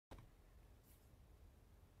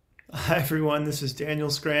Hi everyone, this is Daniel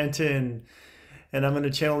Scranton, and I'm going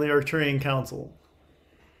to channel the Arcturian Council.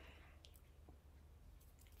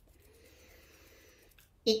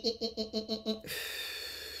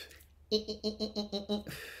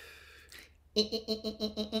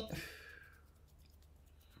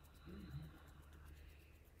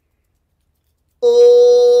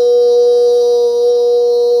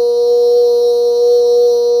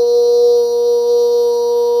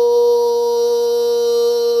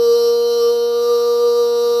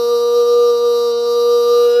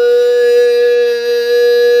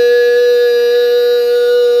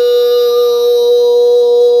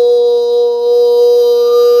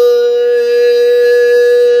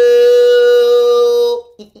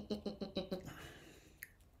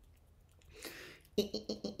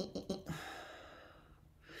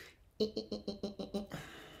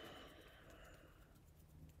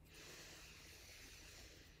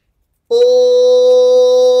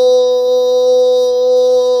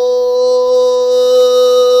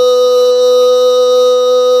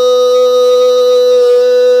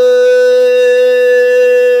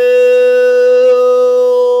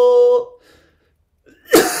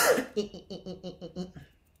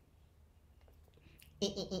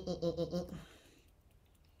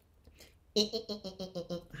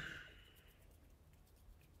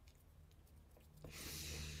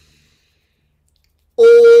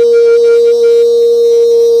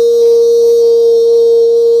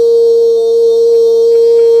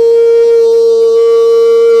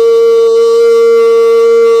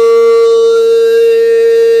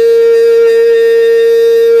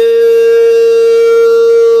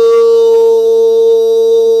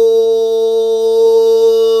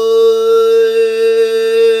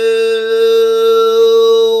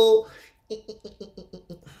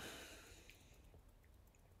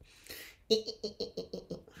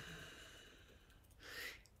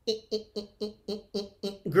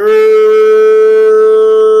 Greetings.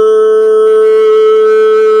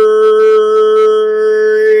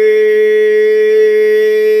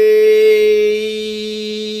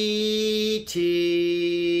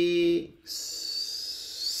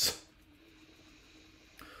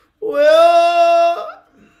 Well,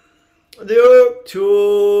 the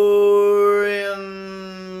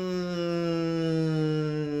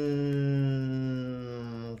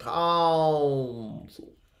Arcturian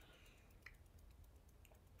Council.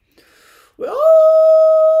 Well,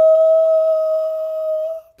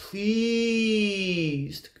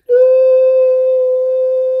 pleased.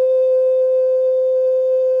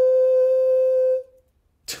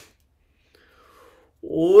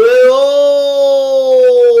 Well,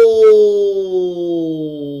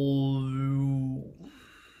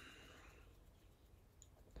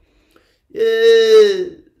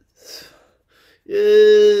 yes,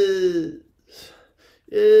 yes,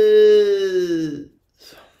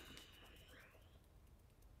 yes.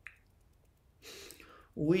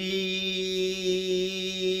 We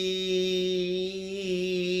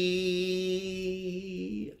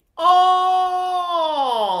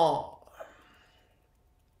are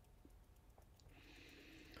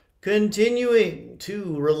continuing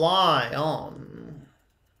to rely on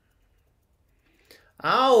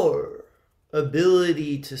our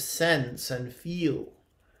ability to sense and feel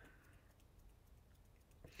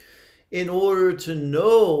in order to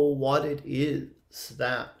know what it is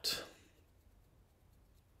that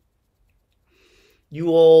you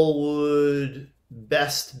all would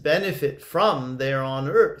best benefit from there on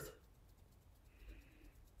Earth.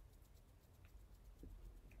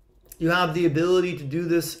 You have the ability to do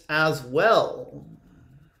this as well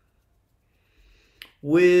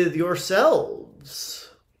with yourselves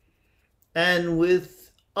and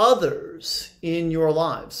with others in your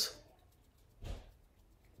lives.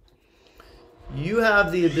 You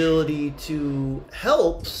have the ability to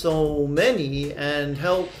help so many and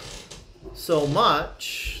help so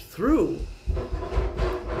much through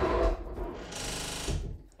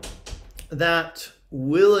that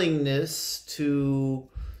willingness to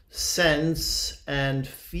sense and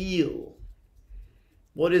feel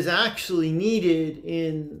what is actually needed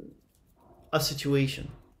in a situation.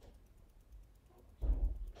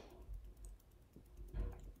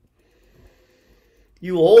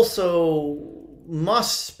 You also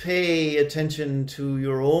must pay attention to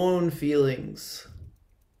your own feelings,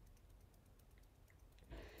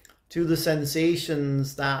 to the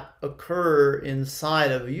sensations that occur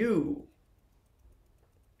inside of you,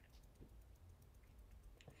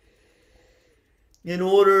 in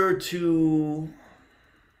order to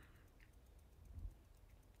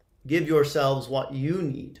give yourselves what you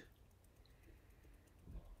need,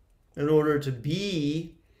 in order to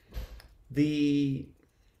be the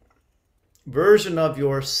version of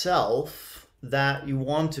yourself that you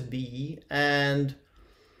want to be, and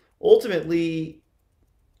ultimately,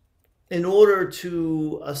 in order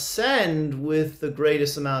to ascend with the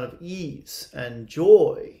greatest amount of ease and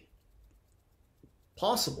joy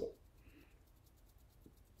possible.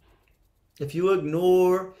 If you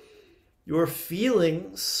ignore your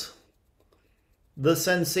feelings, the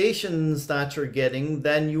sensations that you're getting,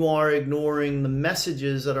 then you are ignoring the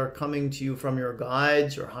messages that are coming to you from your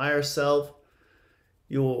guides, your higher self,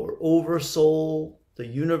 your oversoul, the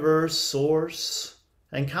universe, source,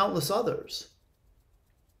 and countless others.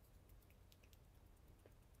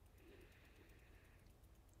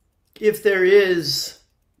 If there is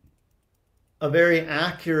a very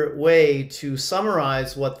accurate way to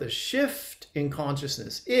summarize what the shift in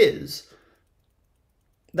consciousness is,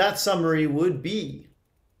 that summary would be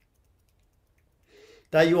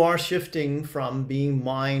that you are shifting from being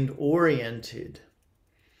mind-oriented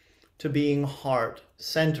to being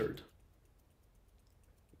heart-centered.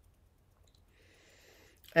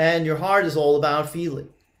 And your heart is all about feeling.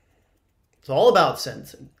 It's all about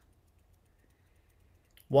sensing.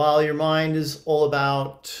 While your mind is all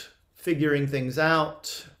about figuring things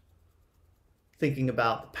out, thinking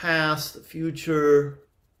about the past, the future.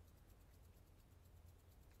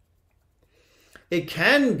 It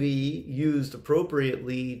can be used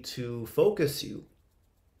appropriately to focus you.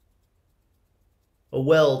 A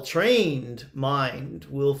well-trained mind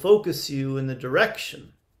will focus you in the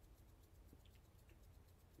direction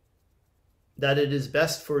that it is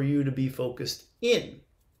best for you to be focused in.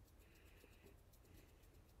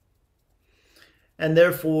 And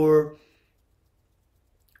therefore,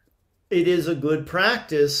 it is a good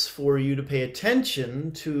practice for you to pay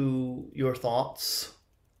attention to your thoughts,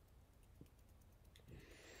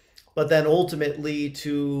 but then ultimately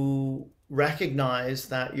to recognize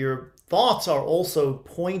that your thoughts are also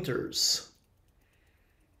pointers.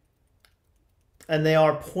 And they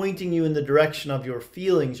are pointing you in the direction of your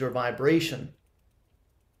feelings, your vibration.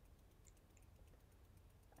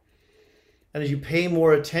 And as you pay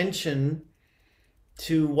more attention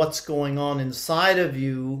to what's going on inside of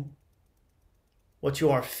you, what you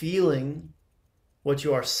are feeling, what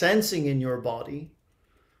you are sensing in your body,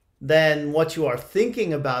 then what you are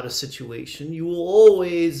thinking about a situation, you will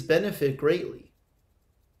always benefit greatly.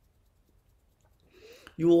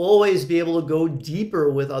 You will always be able to go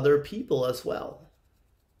deeper with other people as well.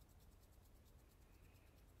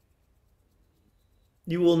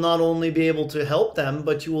 You will not only be able to help them,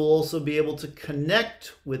 but you will also be able to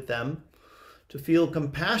connect with them, to feel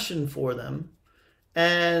compassion for them,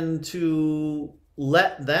 and to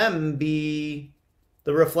let them be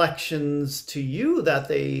the reflections to you that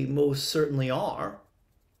they most certainly are.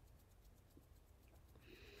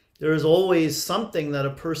 There is always something that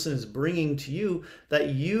a person is bringing to you that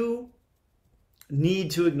you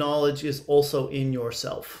need to acknowledge is also in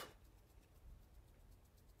yourself.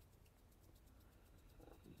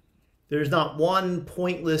 There's not one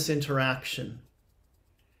pointless interaction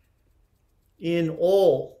in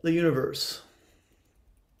all the universe.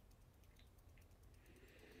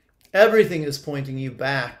 Everything is pointing you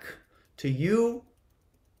back to you,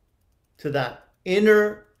 to that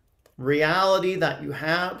inner reality that you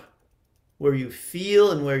have, where you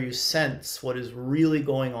feel and where you sense what is really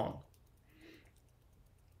going on.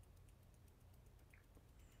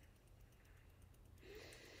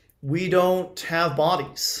 We don't have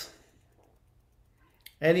bodies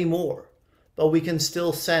anymore, but we can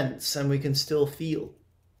still sense and we can still feel.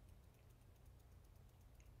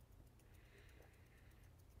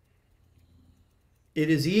 It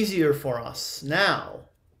is easier for us now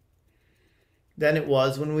than it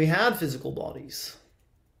was when we had physical bodies.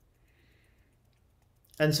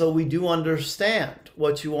 And so we do understand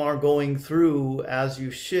what you are going through as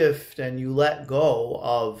you shift and you let go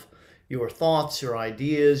of your thoughts, your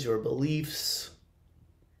ideas, your beliefs,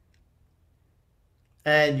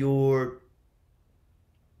 and your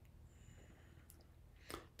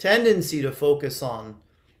tendency to focus on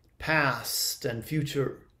past and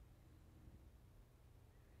future.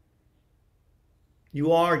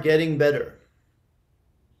 You are getting better.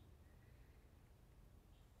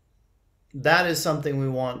 That is something we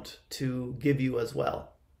want to give you as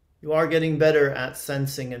well. You are getting better at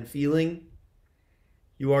sensing and feeling.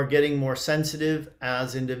 You are getting more sensitive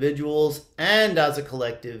as individuals and as a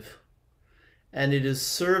collective. And it is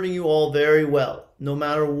serving you all very well, no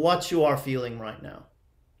matter what you are feeling right now.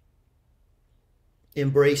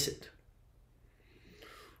 Embrace it.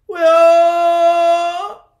 We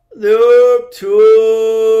are the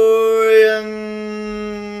Arcturian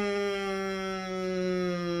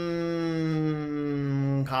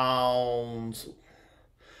Council.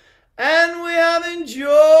 And we have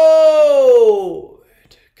enjoyed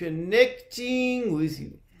connecting with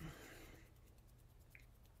you.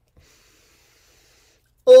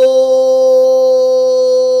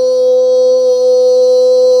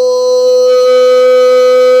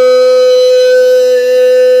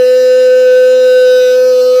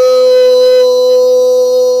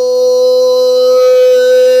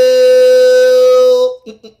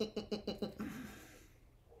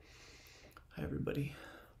 Hi, everybody.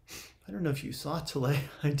 I don't know if you saw Tale.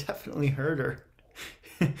 I definitely heard her.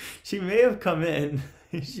 She may have come in.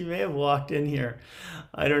 She may have walked in here.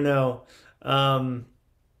 I don't know. I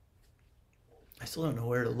still don't know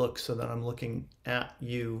where to look so that I'm looking at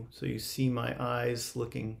you, so you see my eyes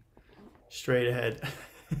looking straight ahead.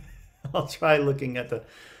 I'll try looking at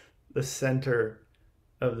the center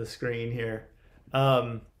of the screen here.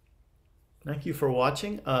 Thank you for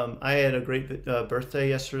watching. I had a great birthday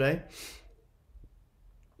yesterday.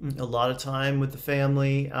 A lot of time with the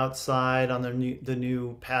family outside on the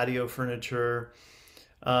new patio furniture.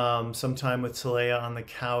 Some time with Talea on the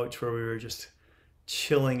couch where we were just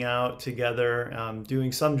chilling out together,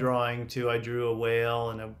 doing some drawing too. I drew a whale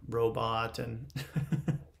and a robot and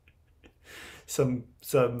some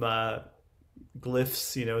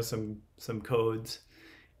glyphs, you know, some codes,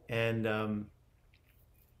 and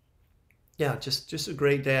yeah, just a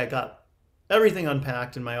great day. I got everything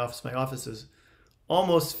unpacked in my office. My office is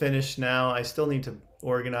almost finished now. I still need to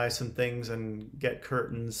organize some things and get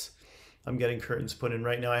curtains. I'm getting curtains put in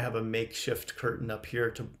right now. I have a makeshift curtain up here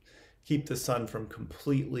to keep the sun from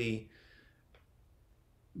completely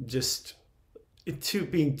just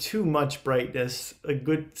being too much brightness. A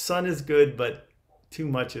good sun is good, but too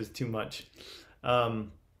much is too much. I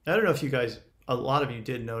don't know if you guys, a lot of you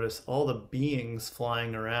did notice all the beings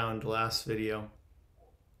flying around last video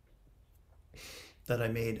that I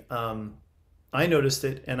made. I noticed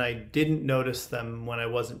it, and I didn't notice them when I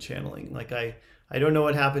wasn't channeling. Like I don't know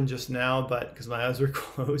what happened just now, but because my eyes were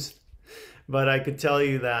closed, but I could tell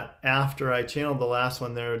you that after I channeled the last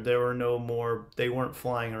one, there were no more. They weren't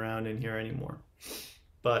flying around in here anymore.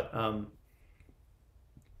 But I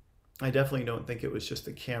definitely don't think it was just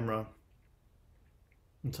the camera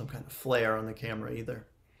and some kind of flare on the camera either.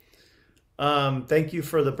 Thank you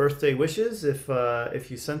for the birthday wishes. If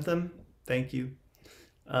you sent them, thank you.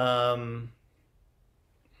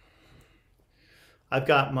 I've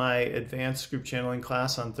got my advanced group channeling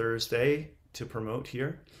class on Thursday to promote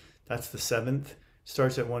here. That's the 7th.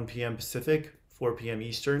 Starts at 1 p.m. Pacific, 4 p.m.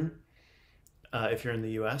 Eastern, if you're in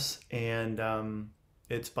the US. And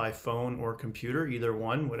it's by phone or computer, either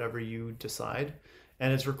one, whatever you decide.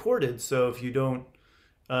 And it's recorded, so if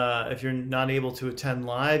you're not able to attend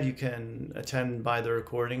live, you can attend by the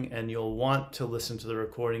recording, and you'll want to listen to the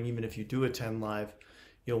recording. Even if you do attend live,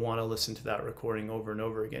 you'll want to listen to that recording over and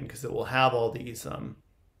over again, because it will have all these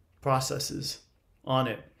processes on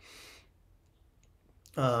it.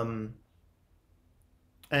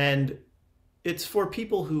 And it's for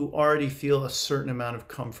people who already feel a certain amount of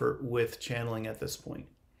comfort with channeling at this point.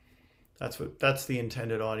 That's the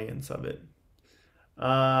intended audience of it.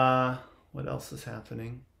 What else is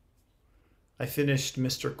happening? I finished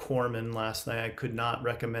Mr. Corman last night. I could not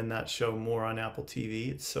recommend that show more on Apple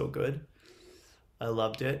TV. It's so good. I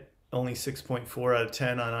loved it. Only 6.4 out of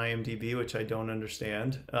 10 on IMDb, which I don't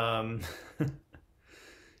understand.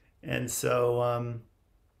 And so,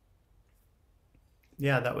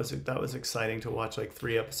 yeah, that was exciting to watch, like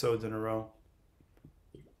 3 episodes in a row.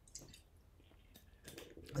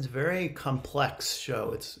 It's a very complex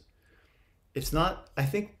show. It's not, I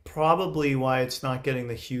think probably why it's not getting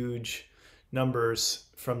the huge numbers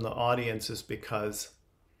from the audience is because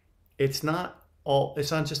it's not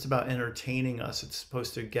just about entertaining us. It's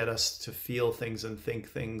supposed to get us to feel things and think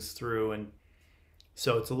things through. And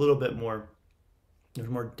so it's a little bit more, there's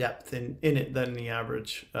more depth in it than the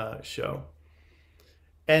average show.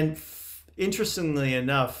 And interestingly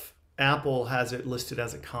enough, Apple has it listed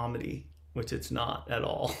as a comedy, which it's not at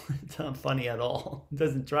all. It's not funny at all. It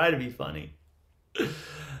doesn't try to be funny.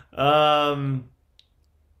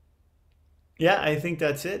 Yeah, I think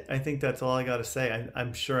that's it. I think that's all I got to say.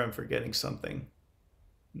 I'm sure I'm forgetting something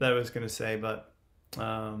that I was going to say, but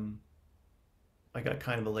I got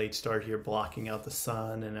kind of a late start here, blocking out the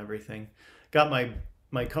sun and everything. Got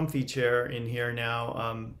my comfy chair in here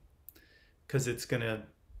now because it's gonna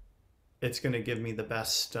give me the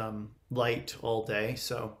best light all day.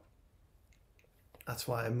 So that's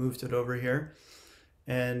why I moved it over here,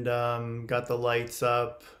 and got the lights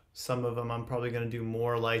up. Some of them I'm probably going to do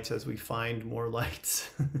more lights as we find more lights.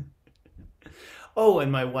 Oh,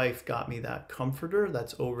 and my wife got me that comforter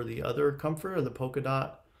that's over the other comforter, the polka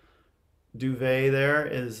dot duvet there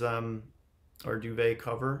is, or duvet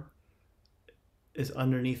cover is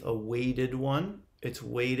underneath a weighted one. It's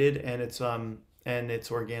weighted and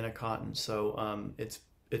it's organic cotton. So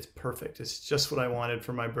it's perfect. It's just what I wanted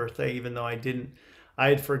for my birthday, even though I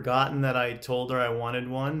had forgotten that I told her I wanted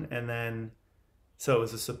one, and then so it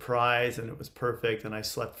was a surprise and it was perfect, and I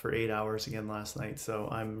slept for 8 hours again last night. So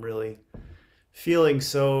I'm really feeling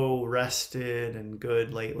so rested and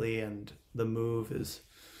good lately, and the move is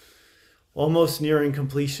almost nearing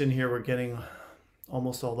completion here. We're getting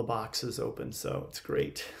almost all the boxes open, so it's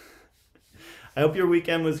great. I hope your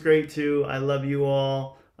weekend was great too. I love you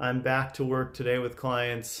all. I'm back to work today with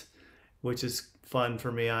clients, which is fun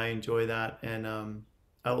for me. I enjoy that, and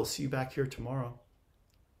I will see you back here tomorrow.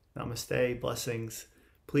 Namaste, blessings.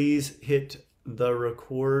 Please hit the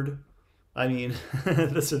record.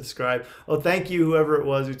 The subscribe. Oh, thank you, whoever it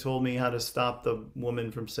was who told me how to stop the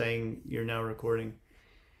woman from saying you're now recording.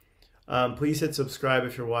 Please hit subscribe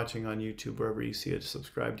if you're watching on YouTube, wherever you see it,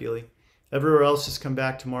 subscribe daily. Everywhere else, just come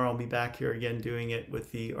back tomorrow. I'll be back here again doing it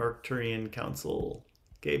with the Arcturian Council.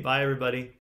 Okay, bye everybody.